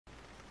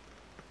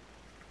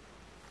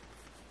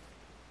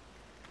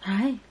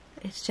Hi,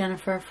 it's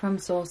Jennifer from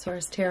Soul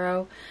Source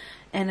Tarot,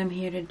 and I'm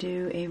here to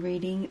do a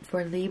reading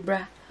for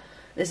Libra.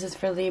 This is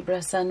for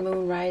Libra, Sun,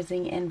 Moon,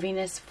 Rising, and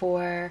Venus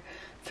for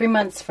 3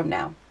 months from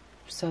now.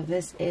 So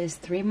this is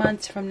 3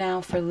 months from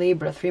now for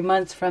Libra, 3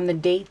 months from the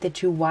date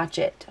that you watch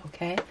it,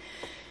 okay?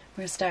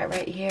 We're going to start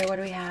right here. What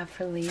do we have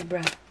for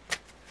Libra?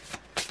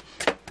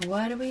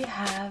 What do we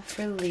have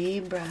for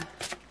Libra?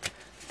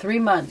 3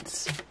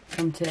 months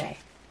from today.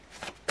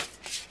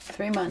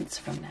 3 months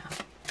from now.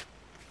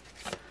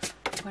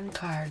 One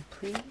card,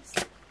 please.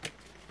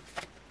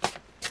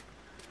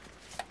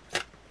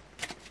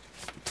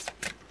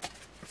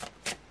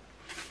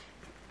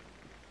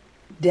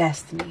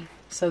 Destiny.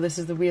 So this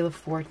is the Wheel of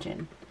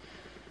Fortune.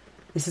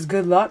 This is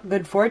good luck,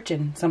 good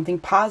fortune. Something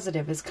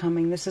positive is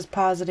coming. This is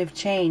positive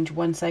change.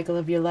 One cycle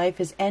of your life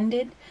is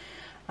ended.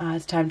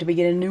 It's time to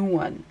begin a new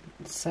one.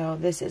 So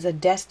this is a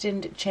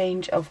destined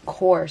change of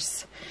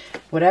course.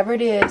 Whatever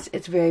it is,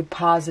 it's very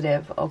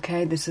positive,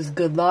 okay? This is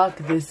good luck.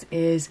 This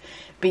is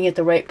being at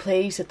the right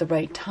place at the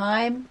right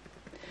time.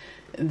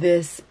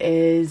 This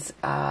is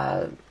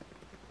a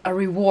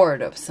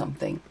reward of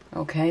something,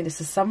 okay?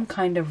 This is some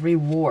kind of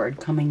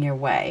reward coming your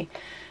way.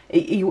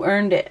 You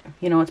earned it.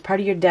 You know, it's part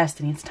of your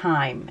destiny. It's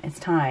time. It's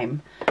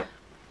time.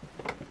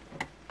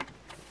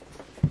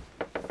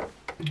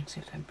 Let's see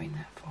if I bring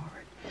that forward.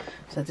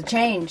 So it's a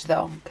change,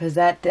 though, because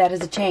that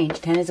is a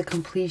change. 10 is a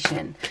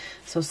completion.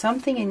 So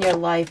something in your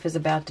life is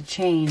about to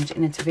change,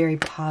 and it's very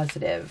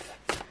positive.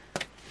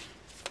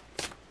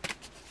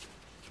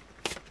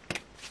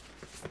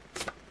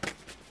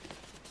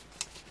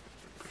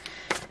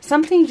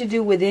 Something to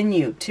do within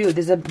you, too.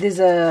 There's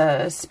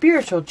a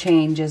spiritual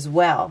change as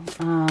well.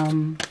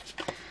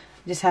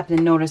 Just happen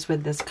to notice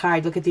with this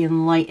card, look at the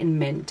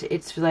enlightenment.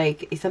 It's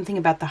like something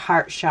about the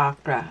heart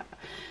chakra.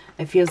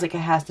 It feels like it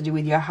has to do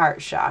with your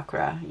heart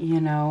chakra, you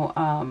know.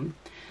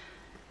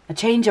 A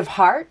change of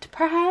heart,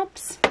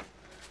 perhaps?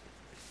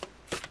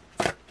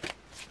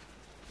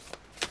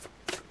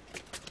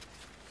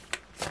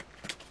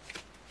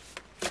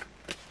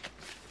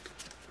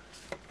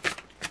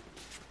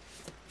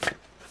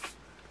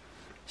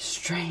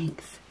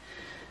 Strength.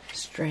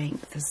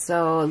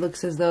 So it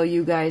looks as though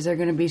you guys are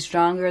going to be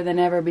stronger than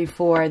ever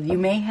before. You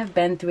may have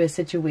been through a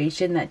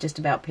situation that just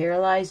about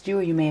paralyzed you,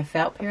 or you may have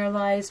felt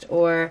paralyzed,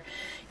 or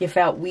you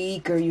felt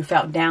weak, or you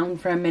felt down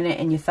for a minute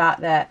and you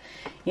thought that,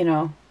 you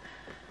know,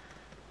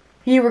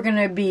 you were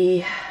going to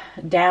be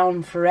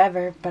down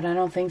forever, but I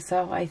don't think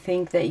so. I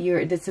think that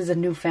this is a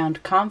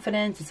newfound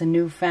confidence. It's a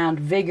newfound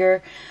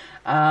vigor.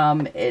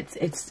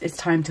 It's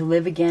time to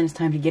live again. It's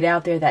time to get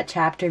out there. That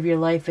chapter of your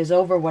life is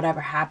over.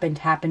 Whatever happened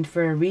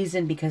for a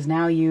reason, because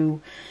now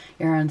you're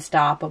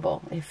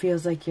unstoppable. It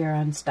feels like you're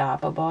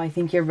unstoppable. I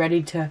think you're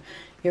ready to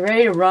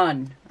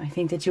run. I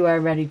think that you are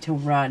ready to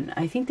run.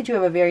 I think that you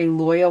have a very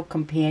loyal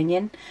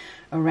companion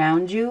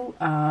around you,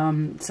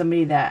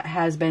 somebody that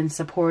has been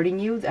supporting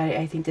you.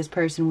 I think this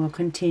person will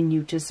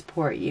continue to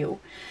support you.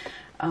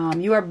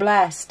 You are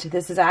blessed.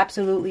 This is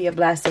absolutely a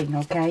blessing,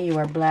 okay? You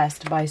are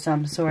blessed by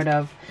some sort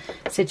of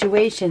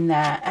situation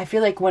that I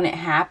feel like when it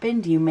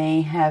happened, you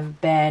may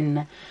have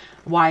been,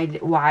 why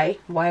did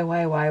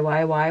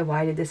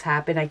this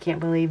happen? I can't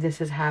believe this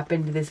has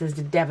happened. This is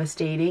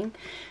devastating.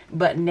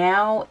 But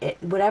now,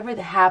 whatever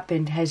that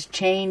happened has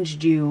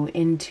changed you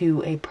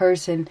into a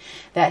person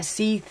that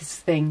sees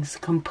things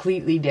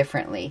completely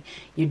differently.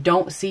 You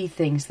don't see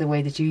things the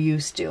way that you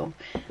used to.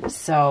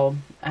 So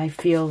I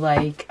feel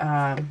like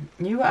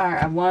you are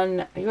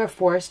a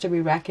force to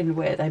be reckoned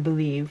with, I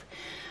believe.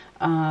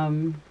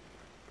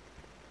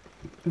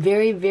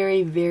 Very,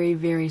 very, very,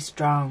 very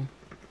strong.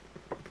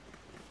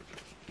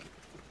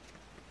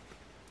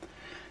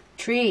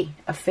 Tree,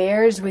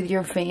 affairs with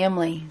your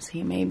family. So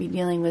you may be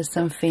dealing with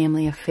some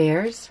family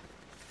affairs.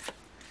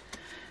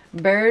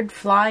 Bird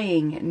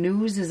flying,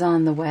 news is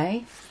on the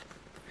way.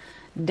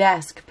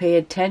 Desk, pay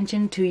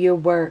attention to your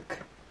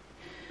work.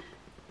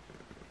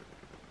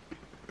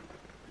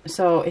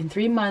 So in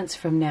 3 months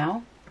from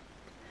now,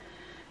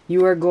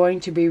 you are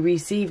going to be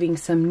receiving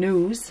some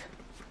news,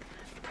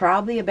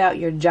 probably about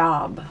your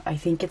job. I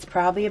think it's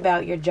probably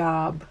about your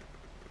job.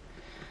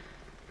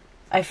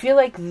 I feel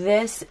like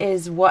this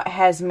is what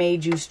has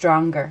made you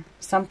stronger.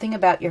 Something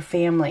about your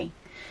family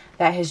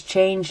that has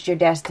changed your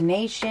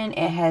destination.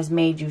 It has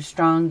made you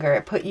stronger.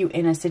 It put you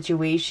in a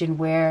situation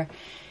where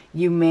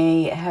you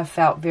may have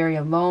felt very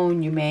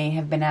alone. You may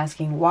have been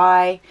asking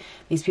why.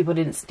 These people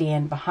didn't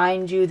stand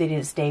behind you. They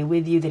didn't stay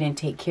with you. They didn't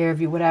take care of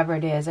you. Whatever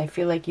it is, I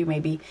feel like you may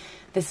be,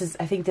 I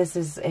think this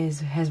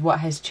is what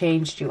has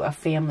changed you, a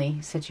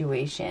family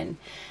situation.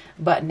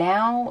 But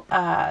now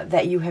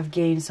that you have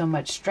gained so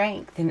much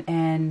strength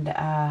and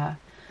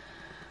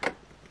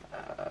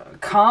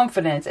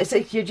confidence, it's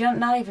like you're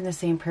not even the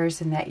same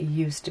person that you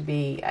used to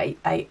be.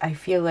 I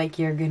feel like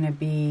you're going to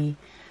be,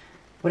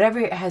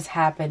 whatever has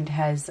happened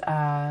has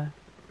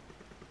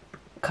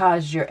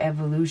caused your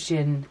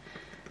evolution.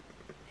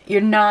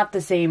 You're not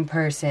the same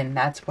person.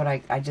 That's what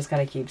I just got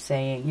to keep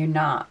saying. You're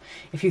not.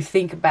 If you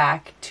think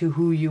back to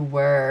who you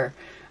were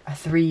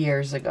 3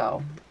 years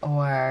ago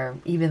or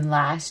even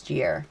last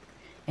year,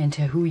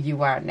 into who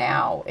you are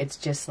now. It's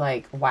just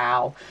like,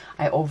 wow,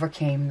 I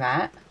overcame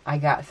that. I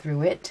got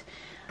through it.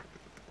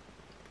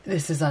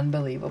 This is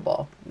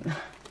unbelievable.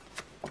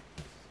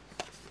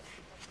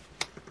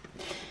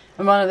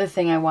 And one other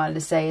thing I wanted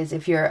to say is,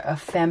 if you're a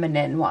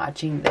feminine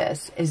watching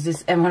this,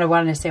 and what I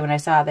wanted to say when I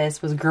saw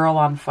this was girl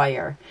on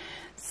fire.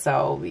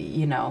 So,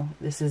 you know,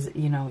 this is,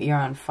 you know, you're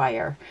on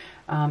fire.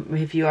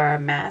 If you are a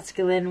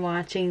masculine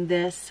watching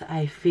this,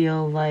 I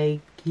feel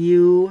like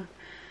you,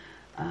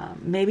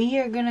 maybe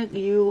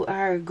you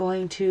are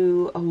going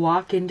to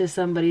walk into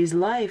somebody's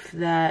life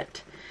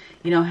that,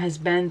 you know, has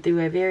been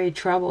through a very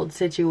troubled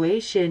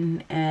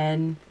situation,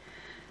 and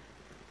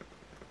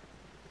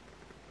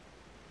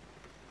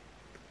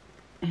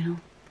you know,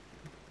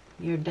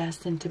 you're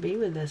destined to be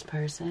with this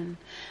person.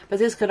 But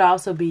this could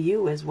also be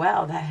you as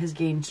well that has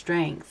gained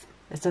strength.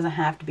 This doesn't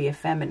have to be a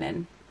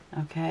feminine,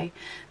 okay?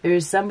 There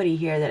is somebody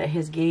here that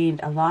has gained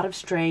a lot of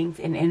strength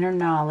and inner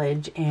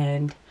knowledge,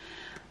 and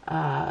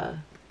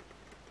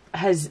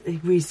has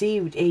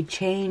received a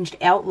changed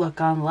outlook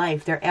on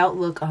life. Their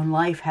outlook on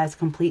life has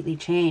completely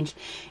changed.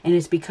 And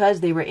it's because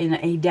they were in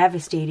a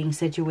devastating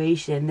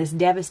situation. This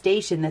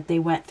devastation that they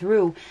went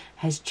through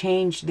has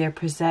changed their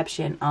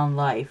perception on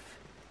life.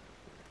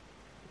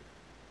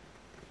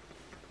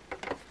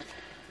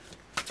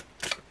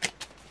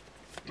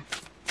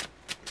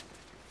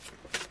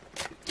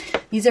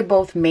 These are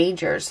both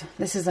majors.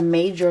 This is a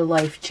major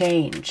life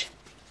change.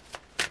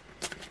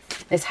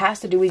 This has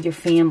to do with your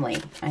family.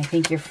 I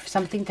think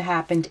something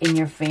happened in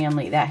your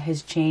family that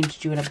has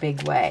changed you in a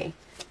big way.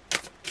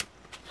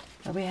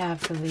 What do we have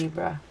for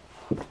Libra?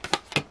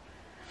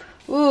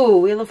 Ooh,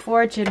 Wheel of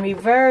Fortune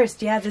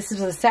reversed. Yeah, this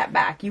is a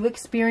setback. You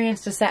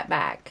experienced a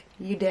setback.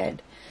 You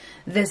did.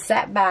 This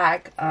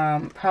setback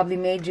probably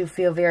made you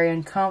feel very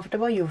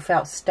uncomfortable. You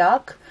felt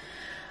stuck.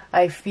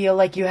 I feel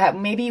like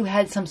maybe you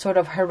had some sort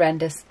of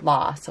horrendous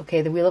loss.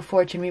 Okay, the Wheel of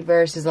Fortune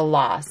reverse is a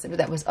loss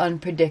that was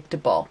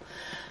unpredictable.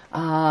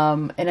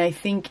 And I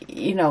think,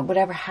 you know,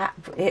 whatever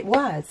happened, it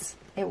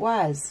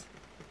was.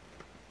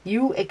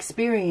 You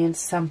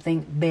experienced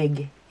something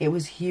big. It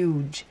was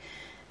huge.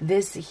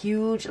 This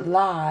huge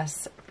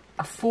loss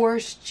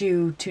forced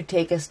you to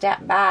take a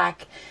step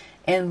back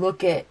and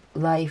look at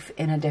life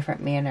in a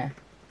different manner.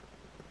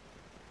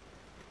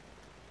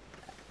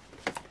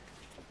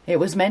 It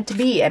was meant to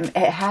be, and it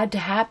had to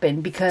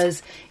happen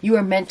because you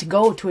were meant to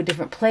go to a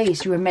different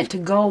place. You were meant to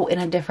go in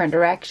a different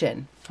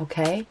direction,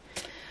 okay?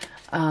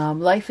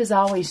 Life is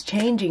always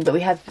changing,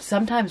 but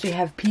sometimes we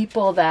have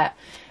people that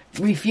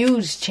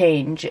refuse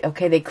change,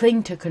 okay? They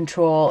cling to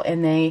control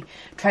and they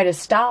try to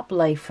stop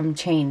life from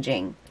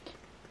changing.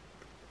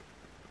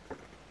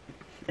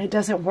 It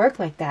doesn't work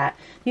like that.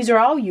 These are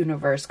all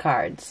universe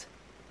cards.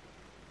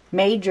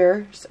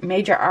 Major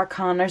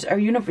arcanas are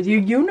universe. Your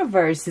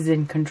universe is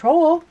in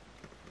control.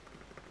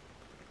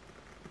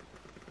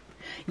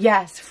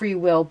 Yes, free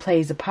will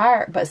plays a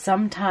part, but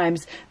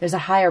sometimes there's a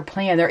higher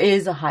plan. There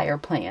is a higher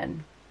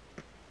plan.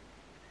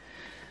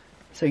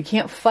 So you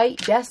can't fight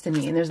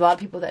destiny. And there's a lot of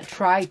people that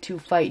try to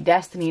fight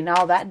destiny, and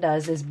all that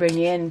does is bring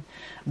in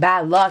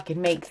bad luck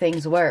and make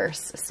things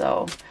worse.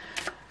 So,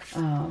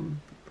 9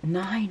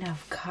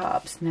 of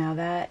Cups. Now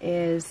that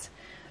is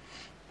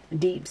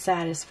deep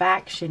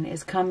satisfaction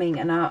is coming,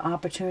 an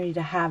opportunity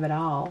to have it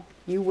all.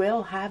 You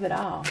will have it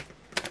all.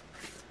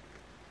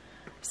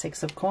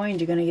 6 of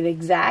Coins, you're going to get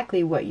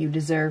exactly what you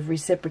deserve.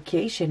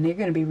 Reciprocation. You're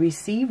going to be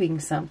receiving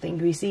something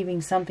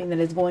that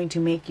is going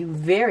to make you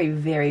very,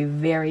 very,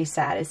 very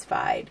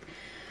satisfied.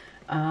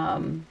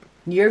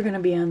 You're going to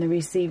be on the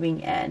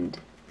receiving end.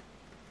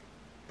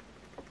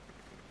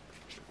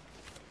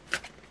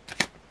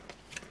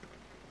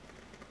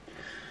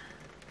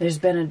 There's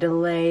been a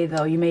delay,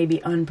 though. You may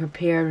be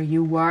unprepared, or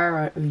you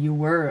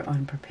were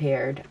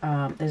unprepared.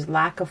 There's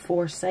lack of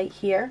foresight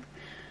here.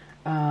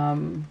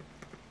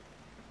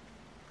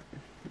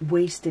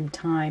 Wasted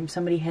time.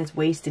 Somebody has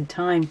wasted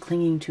time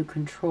clinging to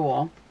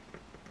control.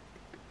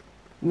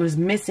 Was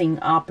missing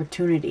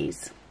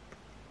opportunities.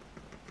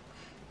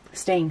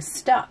 Staying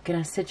stuck in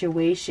a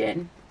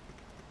situation.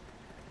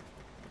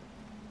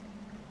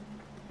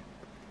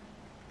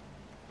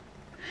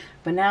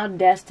 But now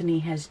destiny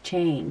has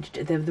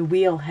changed. The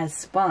wheel has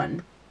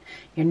spun.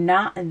 You're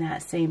not in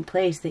that same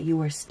place that you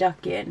were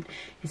stuck in.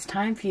 It's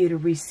time for you to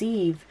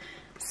receive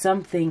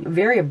something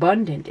very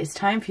abundant. It's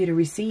time for you to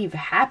receive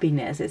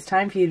happiness. It's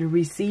time for you to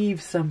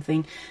receive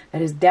something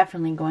that is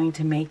definitely going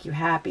to make you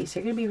happy. So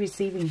you're going to be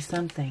receiving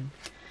something.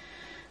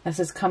 This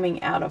is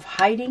coming out of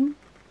hiding.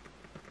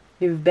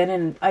 You've been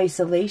in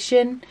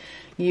isolation.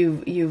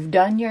 You've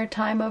done your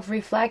time of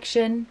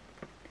reflection.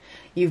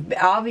 You've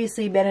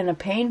obviously been in a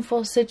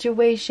painful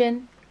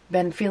situation.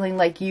 Been feeling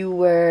like you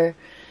were,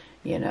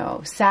 you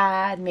know,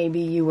 sad, maybe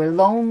you were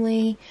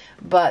lonely,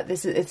 but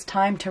it's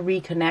time to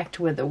reconnect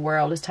with the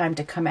world. It's time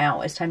to come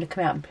out. It's time to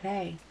come out and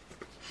play.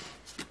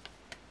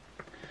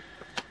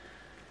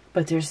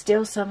 But there's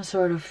still some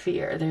sort of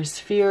fear. There's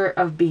fear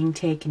of being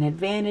taken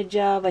advantage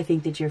of. I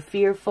think that you're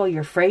fearful.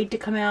 You're afraid to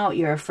come out.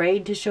 You're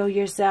afraid to show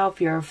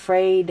yourself. You're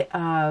afraid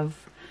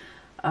of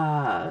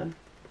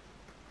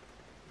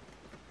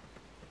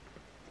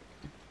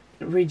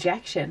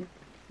rejection.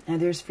 And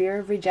there's fear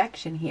of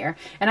rejection here.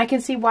 And I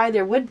can see why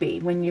there would be.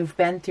 When you've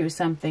been through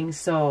something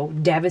so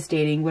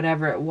devastating,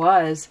 whatever it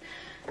was,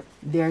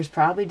 there's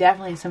probably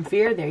definitely some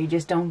fear there. You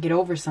just don't get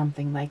over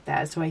something like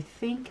that. So I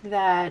think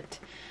that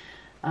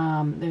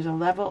there's a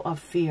level of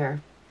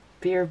fear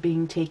of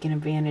being taken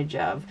advantage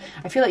of.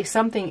 I feel like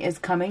something is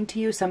coming to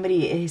you.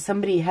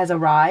 Somebody has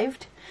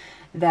arrived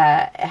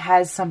that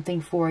has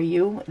something for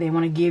you. They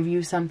want to give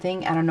you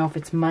something. I don't know if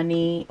it's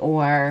money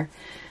or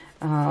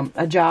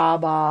a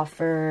job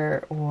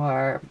offer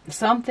or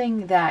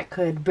something that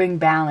could bring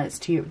balance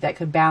to you, that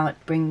could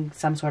bring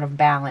some sort of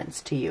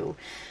balance to you.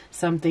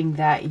 Something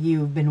that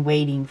you've been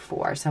waiting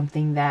for,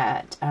 something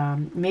that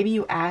maybe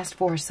you asked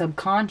for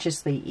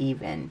subconsciously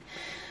even.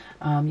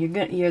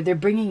 They're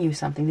bringing you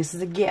something. This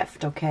is a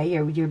gift, okay?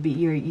 You're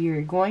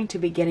going to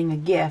be getting a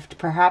gift.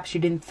 Perhaps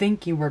you didn't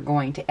think you were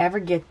going to ever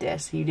get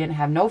this. You didn't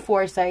have no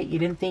foresight. You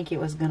didn't think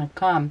it was going to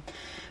come.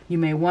 You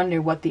may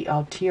wonder what the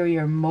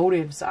ulterior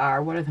motives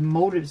are. What are the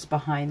motives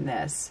behind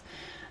this?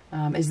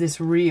 Is this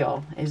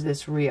real? Is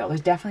this real?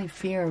 There's definitely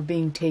fear of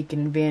being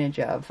taken advantage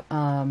of.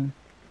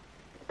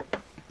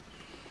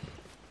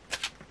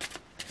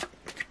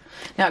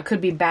 Now, it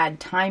could be bad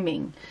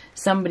timing.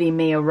 Somebody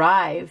may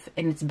arrive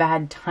and it's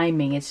bad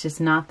timing. It's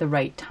just not the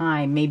right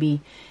time.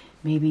 Maybe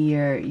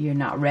you're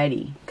not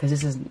ready because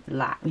this is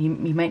you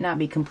might not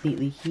be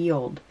completely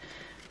healed.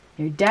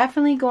 You're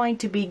definitely going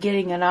to be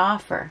getting an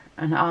offer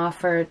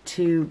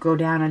to go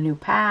down a new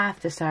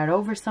path, to start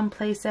over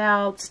someplace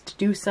else, to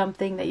do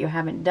something that you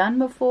haven't done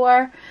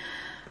before.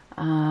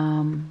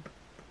 A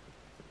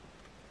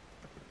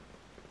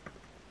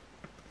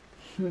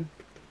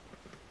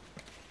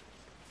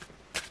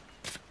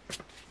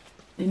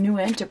new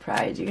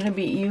enterprise. You're going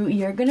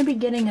to be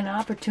getting an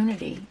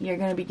opportunity. You're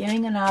going to be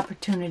getting an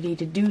opportunity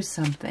to do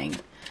something.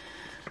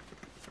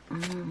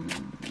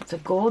 It's a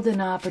golden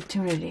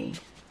opportunity.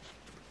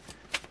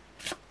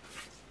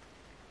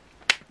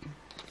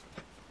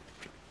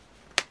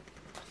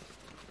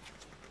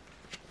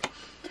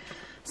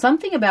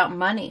 Something about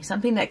money.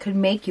 Something that could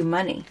make you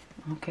money.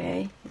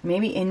 Okay?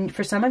 Maybe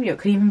for some of you, it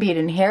could even be an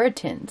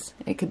inheritance.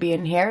 It could be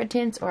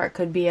inheritance, or it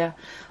could be a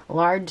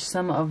large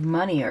sum of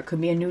money, or it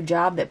could be a new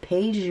job that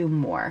pays you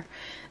more.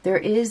 There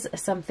is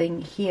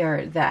something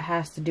here that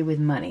has to do with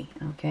money.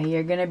 Okay?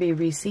 You're going to be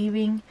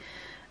receiving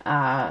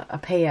a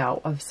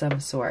payout of some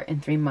sort in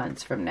 3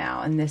 months from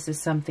now. And this is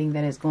something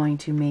that is going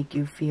to make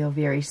you feel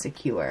very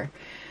secure.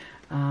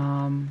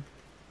 And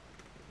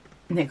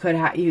it could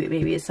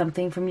maybe it's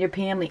something from your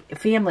family,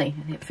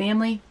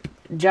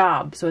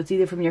 job. So it's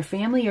either from your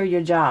family or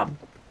your job.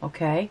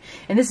 Okay?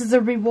 And this is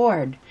a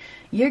reward.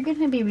 You're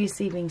going to be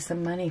receiving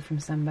some money from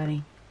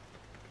somebody.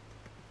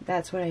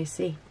 That's what I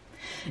see.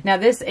 Now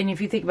this, and if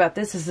you think about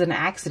this, is an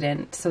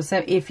accident. So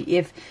if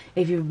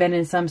you've been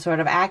in some sort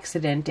of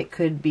accident, it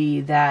could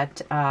be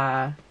that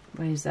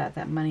what is that?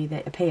 That money,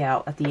 that a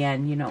payout at the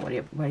end. You know, what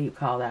do you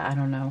call that? I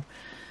don't know.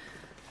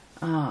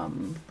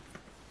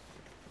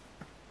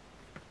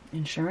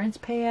 Insurance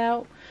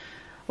payout.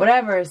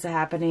 Whatever is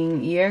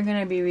happening, you're going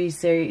to be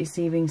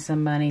receiving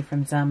some money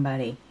from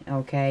somebody.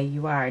 Okay,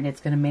 you are, and it's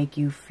going to make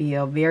you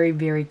feel very,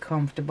 very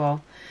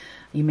comfortable.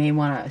 You may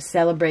want to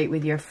celebrate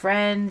with your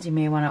friends. You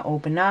may want to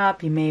open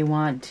up. You may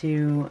want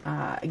to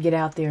get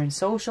out there and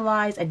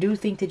socialize. I do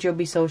think that you'll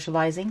be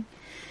socializing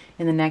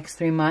in the next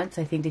 3 months.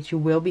 I think that you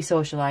will be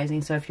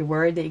socializing. So if you're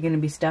worried that you're going to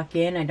be stuck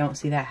in, I don't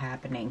see that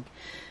happening.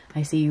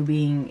 I see you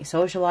being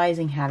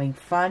socializing, having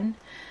fun.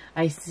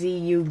 I see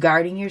you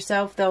guarding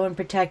yourself, though, and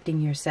protecting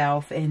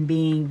yourself, and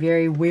being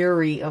very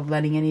wary of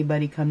letting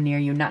anybody come near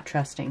you. Not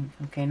trusting,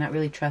 okay? Not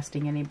really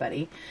trusting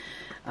anybody.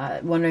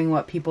 Wondering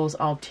what people's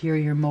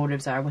ulterior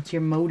motives are. What's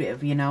your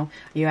motive, you know?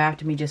 Are you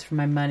after me just for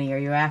my money? Or are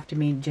you after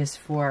me just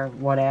for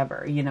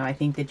whatever? You know, I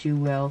think that you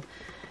will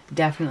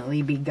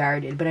definitely be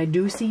guarded. But I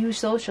do see you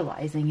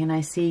socializing, and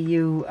I see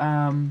you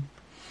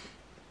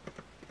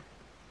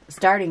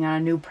starting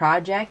on a new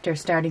project or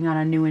starting on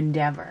a new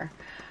endeavor.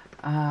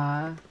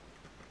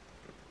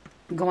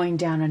 Going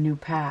down a new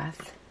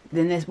path.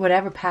 Then this,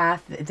 whatever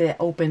path that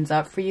opens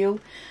up for you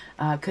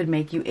could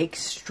make you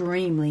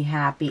extremely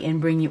happy and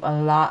bring you a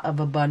lot of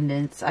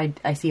abundance.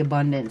 I see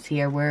abundance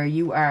here where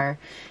you are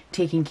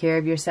taking care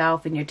of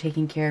yourself, and you're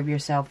taking care of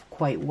yourself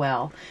quite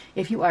well.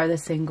 If you are the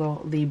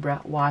single Libra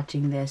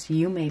watching this,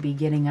 you may be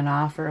getting an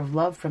offer of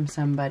love from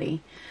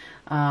somebody.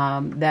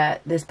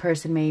 That this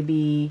person may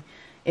be,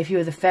 if you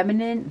are the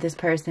feminine, this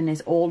person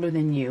is older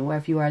than you. Or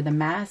if you are the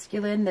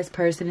masculine, this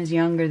person is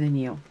younger than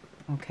you.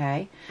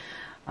 Okay?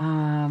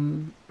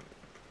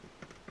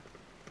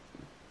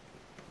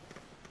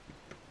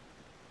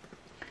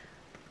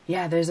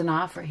 Yeah, there's an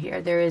offer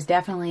here. There is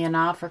definitely an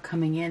offer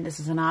coming in. This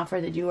is an offer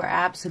that you are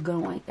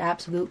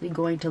absolutely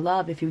going to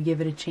love if you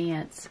give it a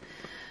chance.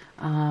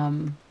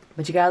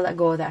 But you gotta let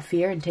go of that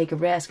fear and take a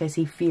risk. I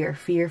see fear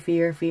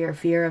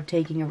of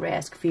taking a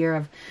risk, fear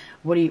of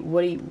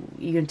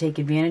you gonna take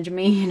advantage of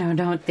me? You know,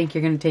 don't think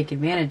you're gonna take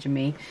advantage of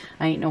me.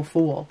 I ain't no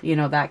fool. You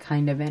know, that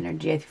kind of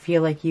energy. I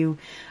feel like you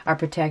are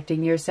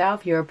protecting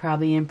yourself. You're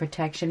probably in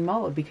protection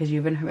mode because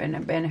you've been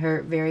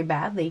hurt very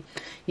badly.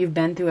 You've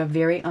been through a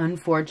very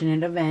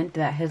unfortunate event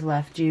that has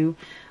left you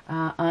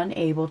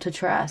unable to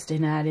trust,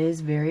 and that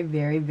is very,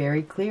 very,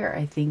 very clear.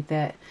 I think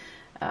that,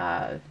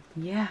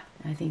 yeah,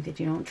 I think that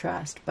you don't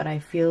trust, but I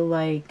feel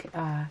like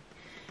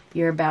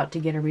you're about to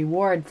get a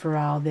reward for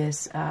all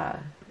this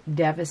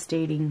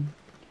devastation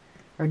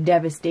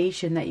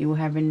that you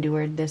have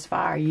endured this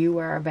far. You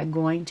are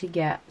going to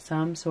get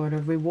some sort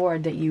of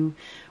reward that you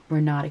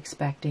were not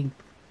expecting.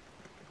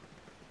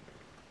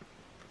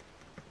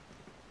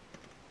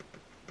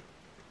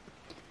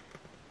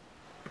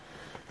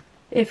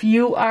 If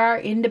you are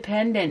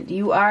independent,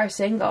 you are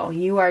single,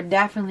 you are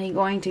definitely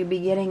going to be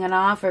getting an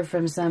offer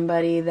from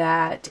somebody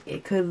that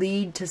it could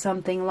lead to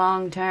something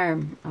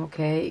long-term,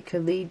 okay? It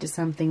could lead to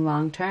something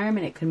long-term,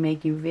 and it could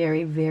make you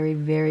very, very,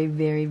 very,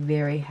 very,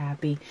 very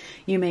happy.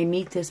 You may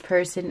meet this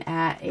person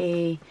at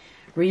a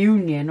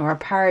reunion or a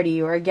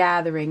party or a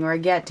gathering or a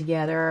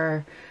get-together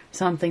or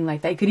something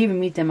like that. You could even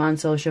meet them on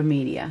social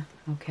media,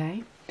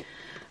 okay?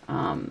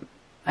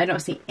 I don't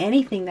see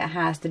anything that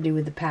has to do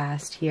with the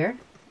past here.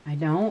 I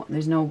don't.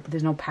 There's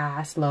no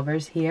past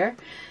lovers here.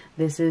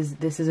 This is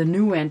a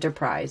new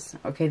enterprise.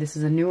 Okay, this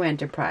is a new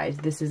enterprise.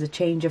 This is a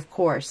change of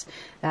course.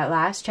 That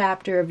last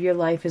chapter of your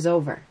life is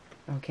over.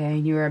 Okay,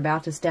 and you're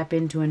about to step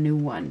into a new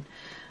one.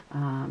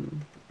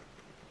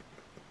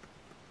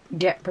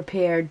 Get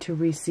prepared to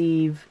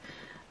receive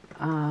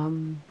a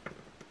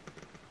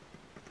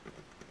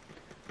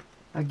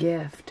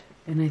gift,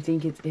 and I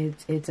think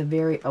it's a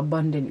very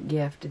abundant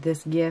gift.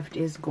 This gift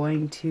is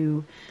going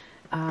to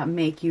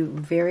make you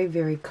very,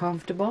 very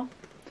comfortable.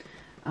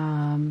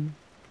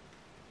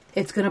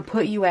 It's going to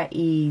put you at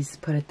ease,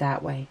 put it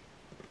that way.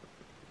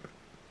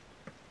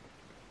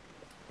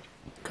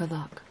 Good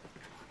luck.